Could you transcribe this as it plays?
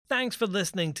Thanks for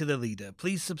listening to The Leader.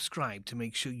 Please subscribe to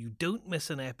make sure you don't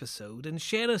miss an episode, and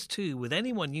share us too with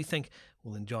anyone you think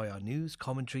will enjoy our news,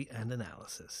 commentary and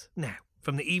analysis. Now,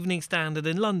 from the Evening Standard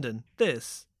in London,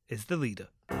 this is The Leader.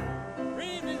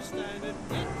 Evening Standard,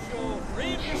 it's your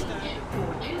Evening Standard.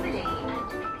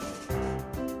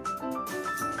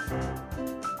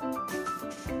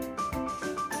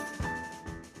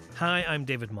 Hi, I'm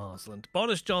David Marsland.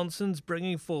 Boris Johnson's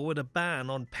bringing forward a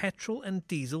ban on petrol and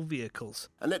diesel vehicles.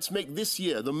 And let's make this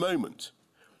year the moment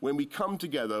when we come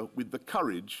together with the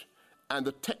courage and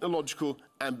the technological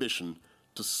ambition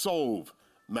to solve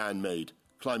man-made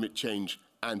climate change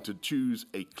and to choose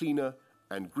a cleaner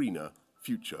and greener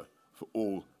future for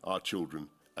all our children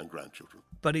and grandchildren.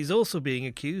 But he's also being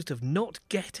accused of not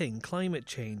getting climate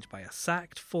change by a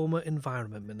sacked former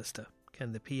Environment Minister.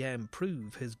 Can the PM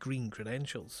prove his green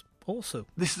credentials? Also,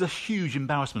 this is a huge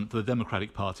embarrassment for the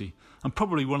Democratic Party and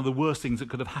probably one of the worst things that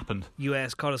could have happened.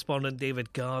 US correspondent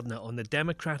David Gardner on the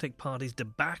Democratic Party's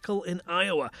debacle in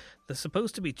Iowa. They're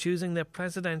supposed to be choosing their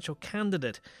presidential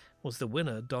candidate. Was the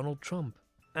winner Donald Trump?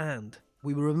 And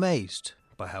we were amazed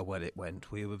by how well it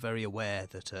went. We were very aware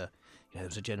that there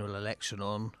was a general election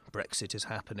on, Brexit is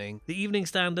happening. The Evening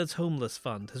Standard's Homeless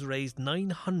Fund has raised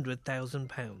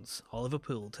 £900,000. Oliver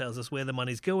Poole tells us where the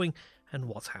money's going and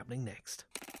what's happening next.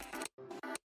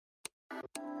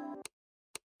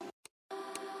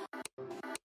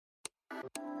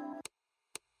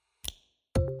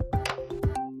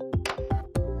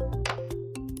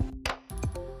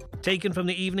 Taken from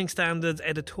the Evening Standard's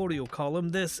editorial column,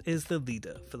 this is The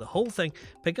Leader. For the whole thing,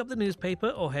 pick up the newspaper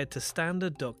or head to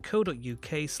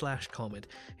standard.co.uk/comment.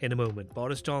 In a moment,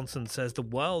 Boris Johnson says the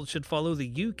world should follow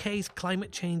the UK's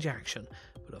climate change action,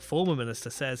 but a former minister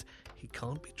says he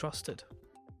can't be trusted.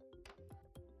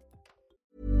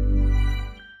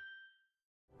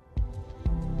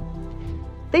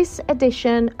 This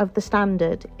edition of The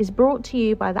Standard is brought to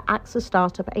you by the AXA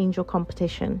Startup Angel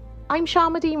Competition. I'm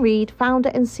Sharmadean Reid,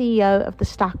 founder and CEO of The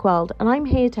Stack World, and I'm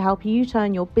here to help you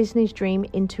turn your business dream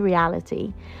into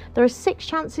reality. There are 6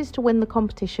 chances to win the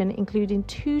competition, including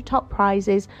 2 top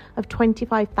prizes of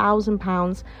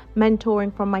 £25,000,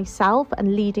 mentoring from myself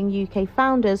and leading UK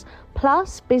founders,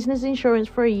 plus business insurance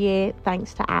for a year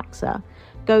thanks to AXA.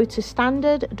 Go to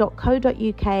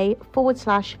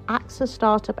standard.co.uk/AXA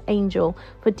Startup Angel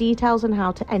for details on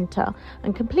how to enter,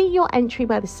 and complete your entry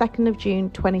by the 2nd of June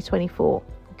 2024.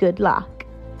 Good luck.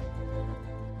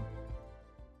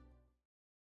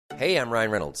 Hey, I'm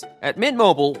Ryan Reynolds. At Mint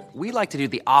Mobile, we like to do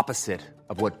the opposite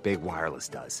of what Big Wireless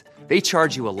does. They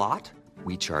charge you a lot,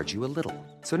 we charge you a little.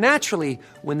 So naturally,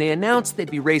 when they announced they'd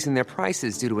be raising their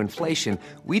prices due to inflation,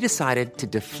 we decided to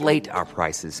deflate our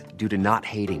prices due to not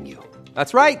hating you.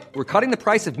 That's right. We're cutting the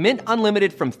price of Mint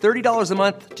Unlimited from $30 a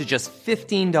month to just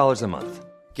 $15 a month.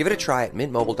 Give it a try at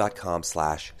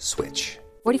mintmobile.com/switch.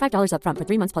 $45 up front for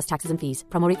 3 months plus taxes and fees.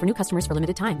 Promo rate for new customers for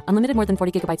limited time. Unlimited more than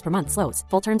 40 gigabytes per month. Slows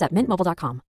full terms at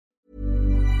mintmobile.com.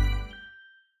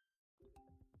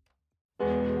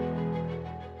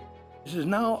 It is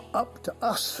now up to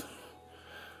us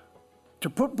to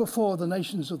put before the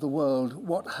nations of the world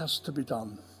what has to be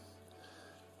done.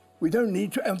 We don't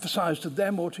need to emphasize to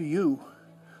them or to you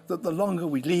that the longer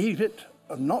we leave it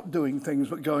and not doing things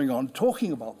but going on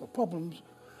talking about the problems,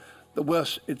 the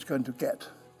worse it's going to get.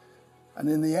 And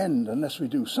in the end, unless we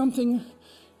do something,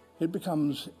 it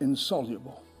becomes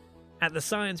insoluble. At the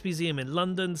Science Museum in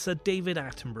London, Sir David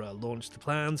Attenborough launched the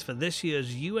plans for this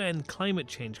year's UN Climate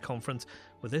Change Conference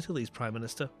with Italy's Prime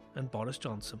Minister and Boris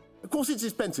Johnson. Of course it's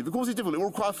expensive, of course it's difficult, it will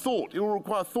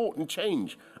require thought, and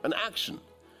change and action.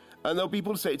 And there'll be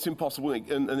people who say it's impossible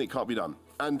and it can't be done.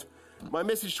 And my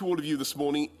message to all of you this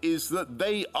morning is that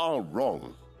they are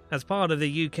wrong. As part of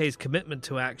the UK's commitment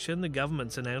to action, the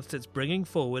government's announced it's bringing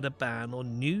forward a ban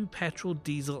on new petrol,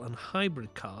 diesel and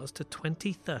hybrid cars to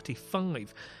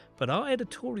 2035. But our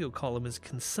editorial column is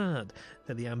concerned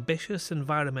that the ambitious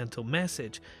environmental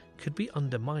message could be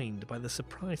undermined by the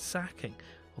surprise sacking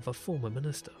of a former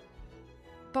minister.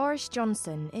 Boris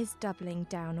Johnson is doubling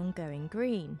down on going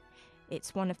green.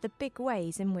 It's one of the big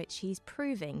ways in which he's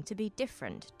proving to be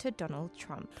different to Donald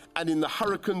Trump. And in the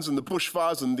hurricanes and the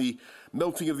bushfires and the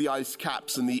melting of the ice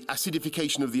caps and the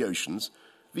acidification of the oceans,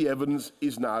 the evidence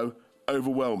is now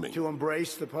overwhelming. To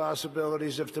embrace the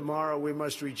possibilities of tomorrow, we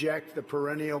must reject the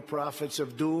perennial prophets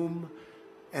of doom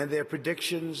and their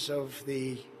predictions of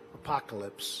the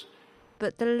apocalypse.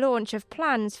 But the launch of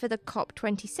plans for the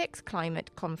COP26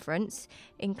 climate conference,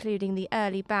 including the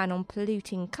early ban on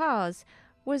polluting cars,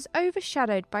 was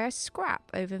overshadowed by a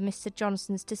scrap over Mr.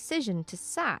 Johnson's decision to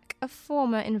sack a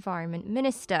former Environment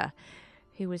Minister,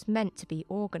 who was meant to be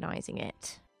organising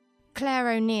it. Claire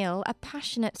O'Neill, a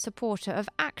passionate supporter of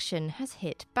action, has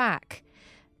hit back.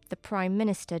 The Prime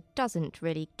Minister doesn't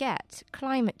really get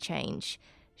climate change,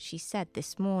 she said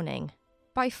this morning.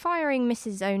 By firing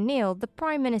Mrs O'Neill, the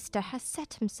Prime Minister has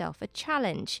set himself a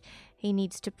challenge. He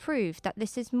needs to prove that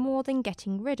this is more than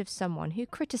getting rid of someone who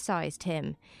criticised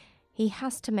him. He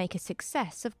has to make a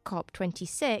success of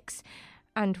COP26,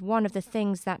 and one of the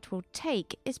things that will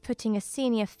take is putting a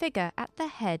senior figure at the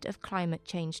head of climate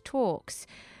change talks.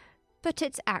 But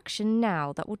it's action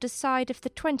now that will decide if the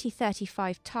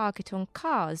 2035 target on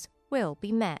cars will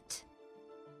be met.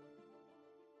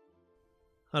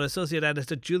 Our Associate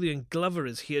Editor Julian Glover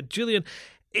is here. Julian,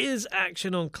 is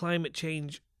action on climate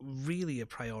change really a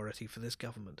priority for this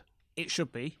government? It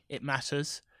should be. It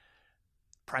matters.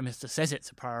 Prime Minister says it's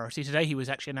a priority. Today he was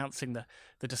actually announcing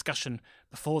the discussion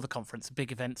before the conference,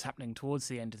 big events happening towards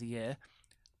the end of the year.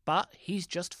 But he's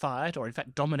just fired, or in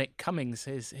fact Dominic Cummings,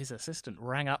 his assistant,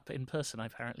 rang up in person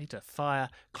apparently to fire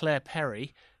Claire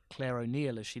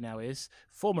O'Neill as she now is,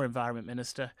 former Environment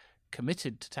Minister,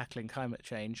 committed to tackling climate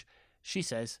change. She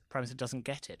says Prime Minister doesn't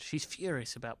get it. She's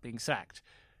furious about being sacked.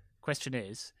 Question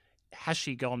is, has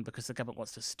she gone because the government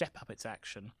wants to step up its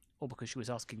action, or because she was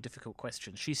asking difficult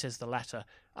questions? She says the latter,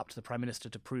 up to the Prime Minister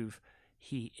to prove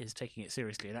he is taking it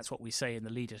seriously, and that's what we say in the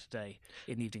Leader today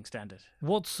in the Evening Standard.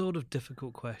 What sort of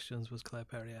difficult questions was Claire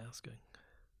Perry asking?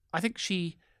 I think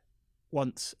she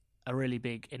wants a really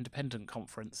big independent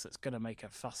conference that's going to make a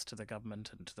fuss to the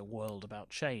government and to the world about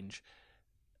change.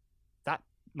 That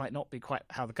might not be quite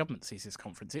how the government sees this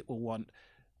conference. It will want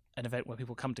an event where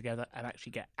people come together and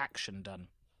actually get action done.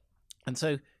 And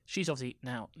so she's obviously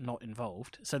now not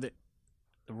involved, so that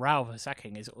the row of her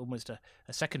sacking is almost a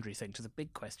secondary thing to the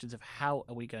big questions of how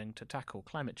are we going to tackle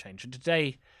climate change. And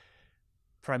today,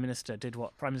 Prime Minister did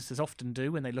what Prime Ministers often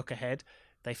do when they look ahead.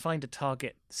 They find a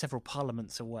target several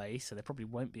parliaments away, so they probably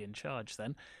won't be in charge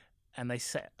then, and they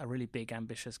set a really big,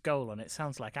 ambitious goal on it. It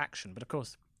sounds like action, but of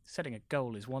course, setting a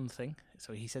goal is one thing.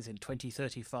 So he says in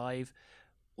 2035,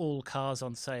 all cars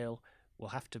on sale will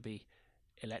have to be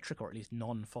electric, or at least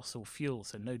non-fossil fuel,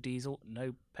 so no diesel,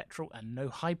 no petrol, and no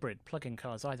hybrid plug-in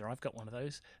cars either. I've got one of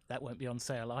those. That won't be on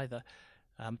sale either.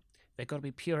 They've got to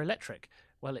be pure electric.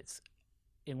 Well, it's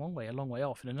in one way a long way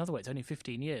off. In another way, it's only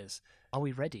 15 years. Are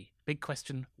we ready? Big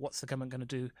question, what's the government going to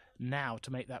do now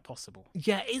to make that possible?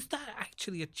 Yeah, is that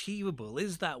actually achievable?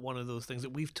 Is that one of those things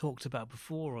that we've talked about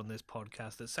before on this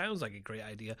podcast that sounds like a great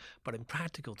idea, but in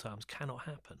practical terms cannot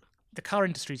happen? The car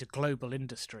industry is a global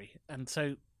industry, and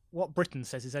so what Britain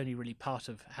says is only really part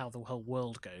of how the whole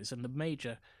world goes, and the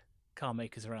major car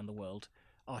makers around the world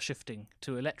are shifting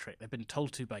to electric. They've been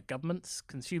told to by governments,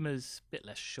 consumers a bit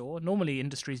less sure. Normally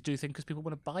industries do things because people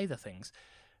want to buy the things.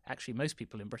 Actually, most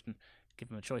people in Britain, give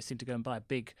them a choice, seem to go and buy a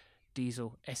big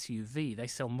diesel SUV. They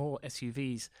sell more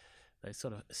SUVs, those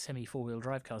sort of semi-four-wheel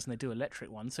drive cars, than they do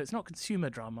electric ones. So it's not consumer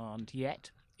demand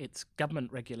yet. It's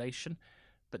government regulation,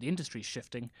 but the industry's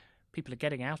shifting. People are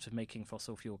getting out of making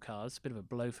fossil fuel cars. A bit of a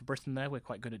blow for Britain there. We're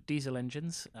quite good at diesel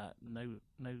engines. No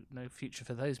future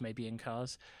for those maybe in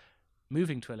cars.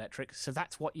 Moving to electric, so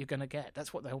that's what you're going to get.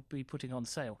 That's what they'll be putting on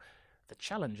sale. The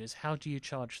challenge is, how do you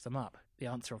charge them up? The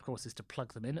answer, of course, is to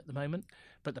plug them in at the moment.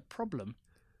 But the problem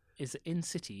is that in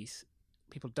cities,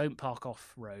 people don't park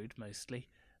off-road mostly.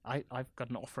 I've got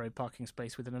an off-road parking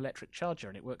space with an electric charger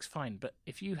and it works fine. But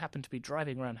if you happen to be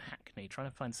driving around Hackney trying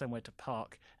to find somewhere to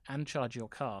park and charge your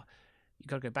car, you've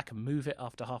got to go back and move it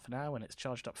after half an hour when it's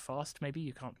charged up fast. Maybe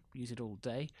you can't use it all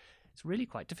day. It's really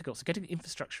quite difficult. So getting the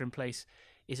infrastructure in place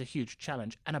is a huge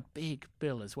challenge and a big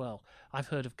bill as well. I've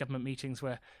heard of government meetings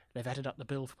where they've added up the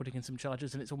bill for putting in some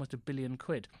chargers and it's almost £1 billion.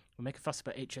 We make a fuss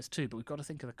about HS2, but we've got to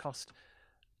think of the cost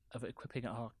of equipping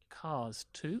our cars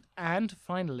too. And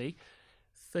finally,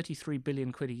 33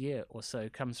 billion quid a year or so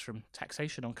comes from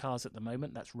taxation on cars at the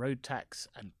moment. That's road tax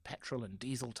and petrol and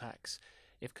diesel tax.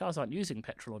 If cars aren't using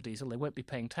petrol or diesel, they won't be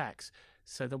paying tax.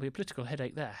 So there'll be a political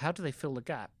headache there. How do they fill the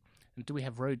gap? And do we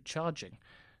have road charging?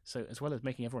 So as well as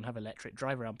making everyone have electric,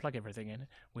 drive around, plug everything in,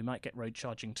 we might get road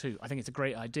charging too. I think it's a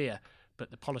great idea, but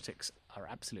the politics are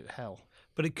absolute hell.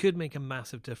 But it could make a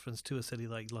massive difference to a city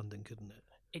like London, couldn't it?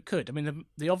 It could. I mean,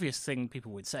 the obvious thing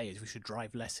people would say is we should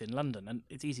drive less in London. And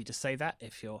it's easy to say that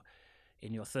if you're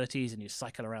in your 30s and you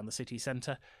cycle around the city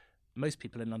centre. Most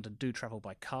people in London do travel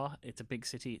by car. It's a big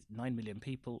city. It's 9 million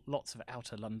people. Lots of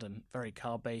outer London, very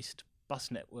car-based.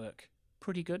 Bus network,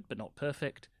 pretty good, but not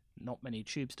perfect. Not many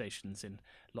tube stations in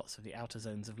lots of the outer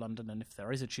zones of London. And if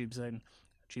there is a tube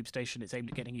station, it's aimed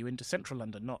at getting you into central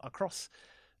London, not across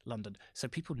London. So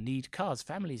people need cars.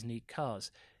 Families need cars.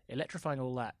 Electrifying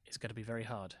all that is going to be very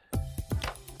hard.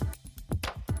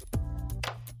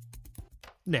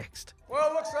 Next. Well,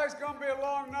 it looks like it's going to be a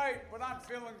long night, but I'm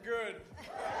feeling good.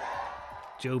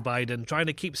 Joe Biden trying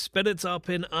to keep spirits up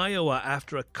in Iowa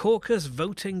after a caucus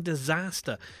voting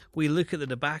disaster. We look at the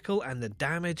debacle and the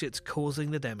damage it's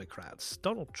causing the Democrats.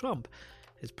 Donald Trump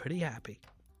is pretty happy.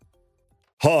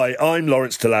 Hi, I'm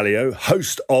Lawrence Dallaglio,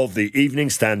 host of the Evening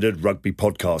Standard Rugby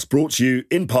Podcast, brought to you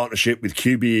in partnership with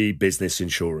QBE Business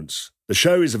Insurance. The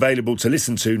show is available to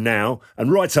listen to now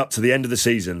and right up to the end of the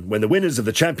season, when the winners of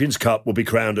the Champions Cup will be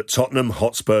crowned at Tottenham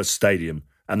Hotspur Stadium,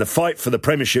 and the fight for the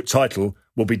Premiership title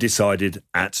will be decided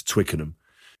at Twickenham.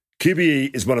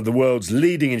 QBE is one of the world's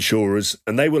leading insurers,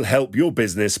 and they will help your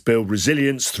business build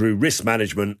resilience through risk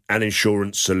management and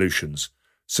insurance solutions.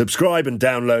 Subscribe and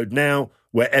download now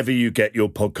wherever you get your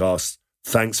podcasts.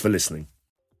 Thanks for listening.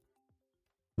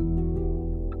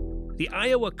 The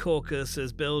Iowa caucus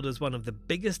is billed as one of the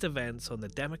biggest events on the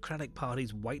Democratic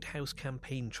Party's White House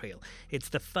campaign trail. It's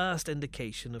the first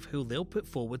indication of who they'll put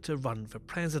forward to run for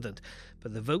president.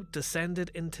 But the vote descended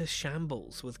into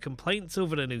shambles, with complaints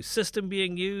over a new system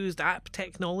being used, app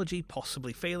technology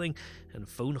possibly failing, and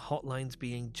phone hotlines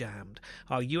being jammed.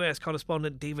 Our US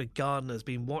correspondent David Gardner has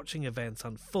been watching events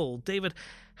unfold. David,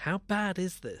 how bad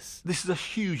is this? This is a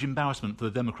huge embarrassment for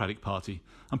the Democratic Party,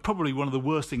 and probably one of the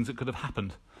worst things that could have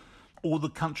happened. All the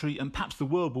country and perhaps the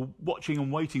world were watching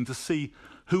and waiting to see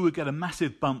who would get a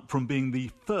massive bump from being the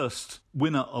first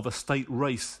winner of a state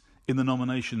race in the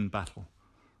nomination battle.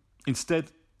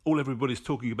 Instead, all everybody's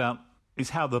talking about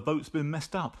is how the vote's been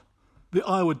messed up. The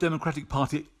Iowa Democratic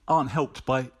Party aren't helped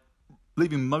by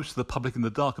leaving most of the public in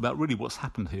the dark about really what's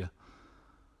happened here.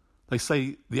 They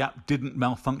say the app didn't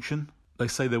malfunction. They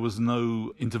say there was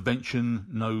no intervention,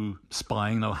 no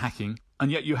spying, no hacking. And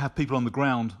yet you have people on the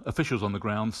ground, officials on the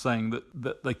ground, saying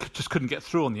that they just couldn't get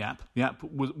through on the app. The app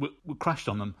crashed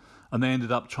on them, and they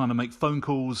ended up trying to make phone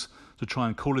calls to try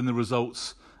and call in the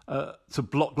results, to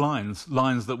block lines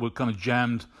that were kind of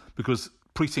jammed because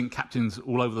precinct captains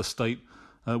all over the state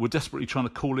were desperately trying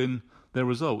to call in their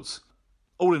results.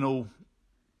 All in all,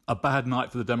 a bad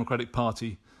night for the Democratic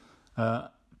Party,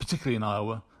 particularly in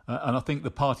Iowa. And I think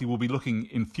the party will be looking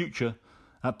in future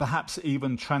at perhaps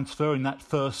even transferring that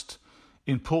first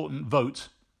important vote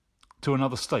to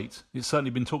another state. It's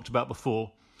certainly been talked about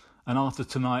before, and after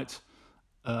tonight,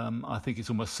 I think it's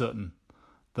almost certain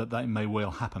that may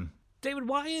well happen. David,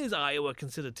 why is Iowa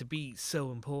considered to be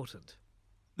so important?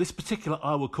 This particular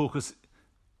Iowa caucus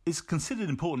is considered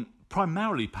important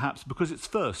primarily perhaps because it's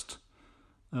first.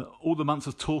 All the months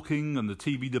of talking and the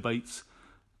TV debates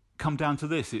come down to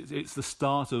this. It's the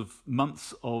start of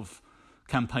months of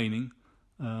campaigning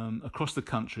across the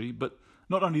country, but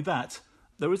not only that,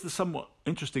 there is the somewhat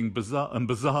interesting,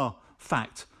 bizarre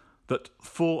fact that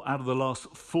 4 out of the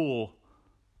last 4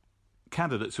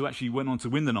 candidates who actually went on to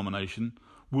win the nomination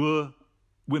were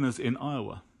winners in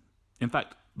Iowa. In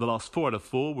fact, the last 4 out of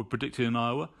 4 were predicted in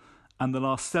Iowa, and the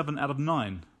last 7 out of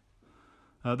 9.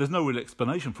 There's no real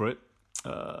explanation for it.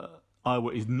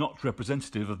 Iowa is not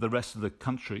representative of the rest of the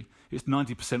country. It's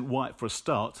 90% white for a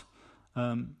start,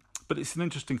 but it's an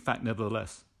interesting fact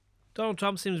nevertheless. Donald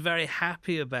Trump seems very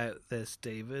happy about this,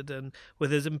 David, and with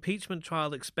his impeachment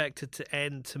trial expected to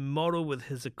end tomorrow with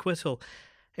his acquittal,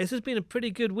 this has been a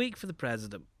pretty good week for the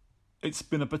president. It's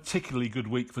been a particularly good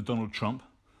week for Donald Trump.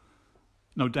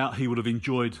 No doubt he would have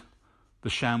enjoyed the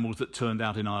shambles that turned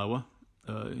out in Iowa.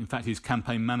 In fact, his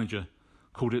campaign manager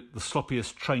called it the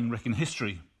sloppiest train wreck in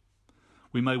history.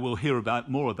 We may well hear about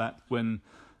more of that when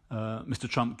Mr.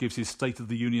 Trump gives his State of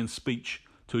the Union speech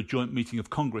to a joint meeting of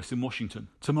Congress in Washington.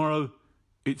 Tomorrow,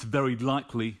 it's very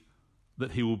likely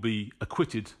that he will be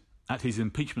acquitted at his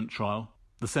impeachment trial.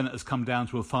 The Senate has come down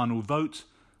to a final vote,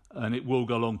 and it will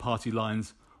go along party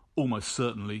lines, almost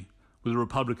certainly, with the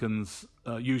Republicans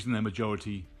using their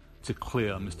majority to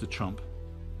clear Mr. Trump.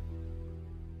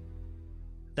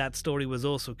 That story was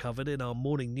also covered in our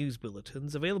morning news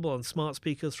bulletins, available on smart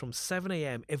speakers from 7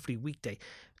 a.m. every weekday.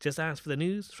 Just ask for the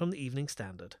news from the Evening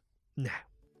Standard. Now.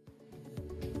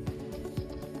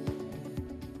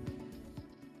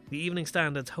 The Evening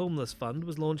Standard's Homeless Fund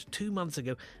was launched 2 months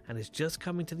ago and is just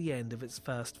coming to the end of its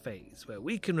first phase, where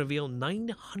we can reveal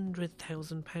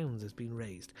 £900,000 has been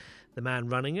raised. The man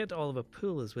running it, Oliver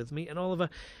Poole, is with me. And Oliver,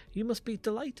 you must be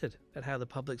delighted at how the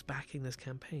public's backing this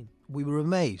campaign. We were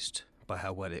amazed by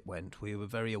how well it went. We were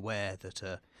very aware that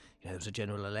there was a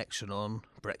general election on,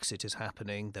 Brexit is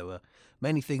happening, there were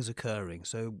many things occurring,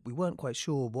 so we weren't quite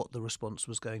sure what the response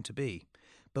was going to be.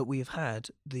 But we have had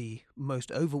the most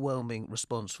overwhelming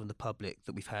response from the public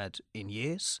that we've had in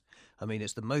years. I mean,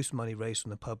 it's the most money raised from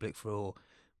the public for,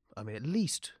 at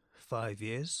least 5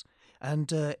 years.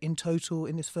 And in total,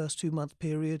 in this first 2-month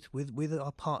period, with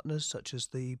our partners, such as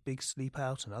the Big Sleep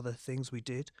Out and other things we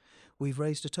did, we've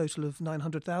raised a total of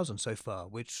 900,000 so far,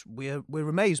 which we're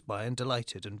amazed by and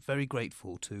delighted and very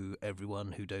grateful to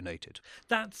everyone who donated.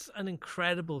 That's an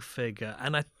incredible figure,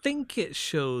 and I think it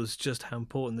shows just how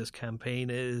important this campaign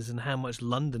is and how much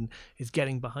London is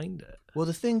getting behind it. Well,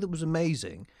 the thing that was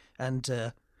amazing,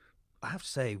 and I have to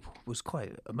say was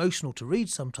quite emotional to read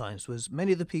sometimes, was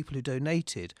many of the people who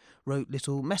donated wrote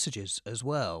little messages as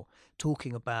well,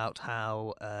 talking about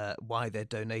how why they'd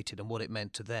donated and what it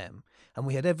meant to them. And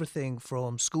we had everything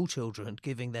from school children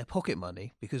giving their pocket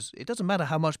money, because it doesn't matter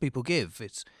how much people give,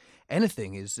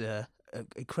 anything is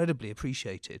incredibly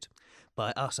appreciated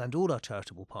by us and all our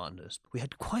charitable partners. We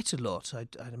had quite a lot.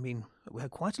 We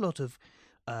had quite a lot of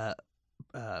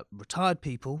retired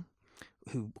people,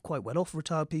 who quite well off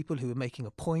retired people who were making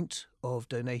a point of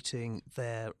donating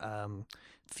their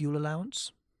fuel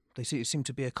allowance. It seemed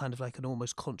to be a kind of like an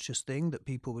almost conscious thing that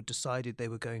people had decided they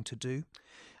were going to do.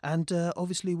 And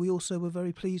obviously we also were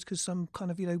very pleased because some kind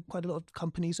of, quite a lot of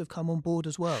companies have come on board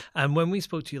as well. And when we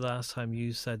spoke to you last time,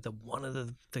 you said that one of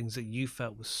the things that you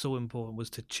felt was so important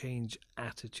was to change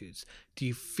attitudes. Do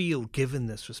you feel, given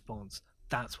this response,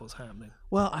 that's what's happening?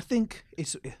 Well, I think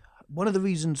it's one of the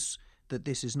reasons that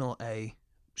this is not a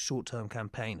short-term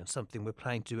campaign and something we're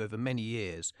planning to do over many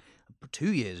years,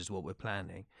 2 years is what we're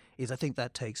planning, is I think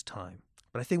that takes time.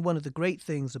 But I think one of the great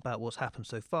things about what's happened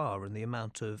so far and the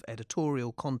amount of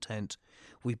editorial content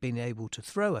we've been able to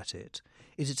throw at it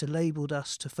is it's enabled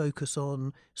us to focus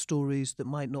on stories that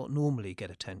might not normally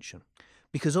get attention.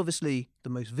 Because obviously the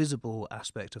most visible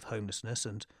aspect of homelessness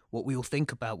and what we all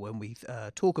think about when we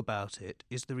talk about it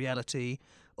is the reality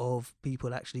of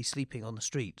people actually sleeping on the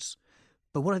streets.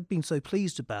 But what I've been so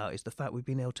pleased about is the fact we've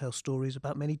been able to tell stories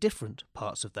about many different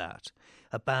parts of that,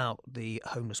 about the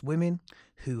homeless women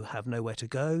who have nowhere to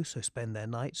go, so spend their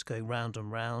nights going round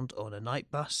and round on a night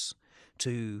bus,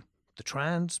 to the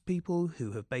trans people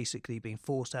who have basically been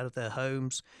forced out of their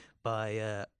homes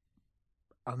by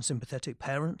unsympathetic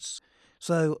parents.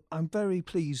 So I'm very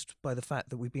pleased by the fact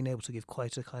that we've been able to give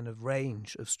quite a kind of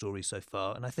range of stories so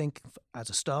far. And I think as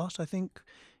a start, I think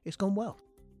it's gone well.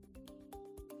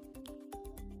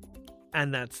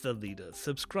 And that's The Leader.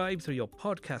 Subscribe through your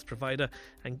podcast provider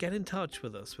and get in touch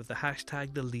with us with the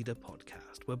hashtag The Leader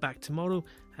Podcast. We're back tomorrow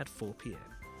at 4 p.m.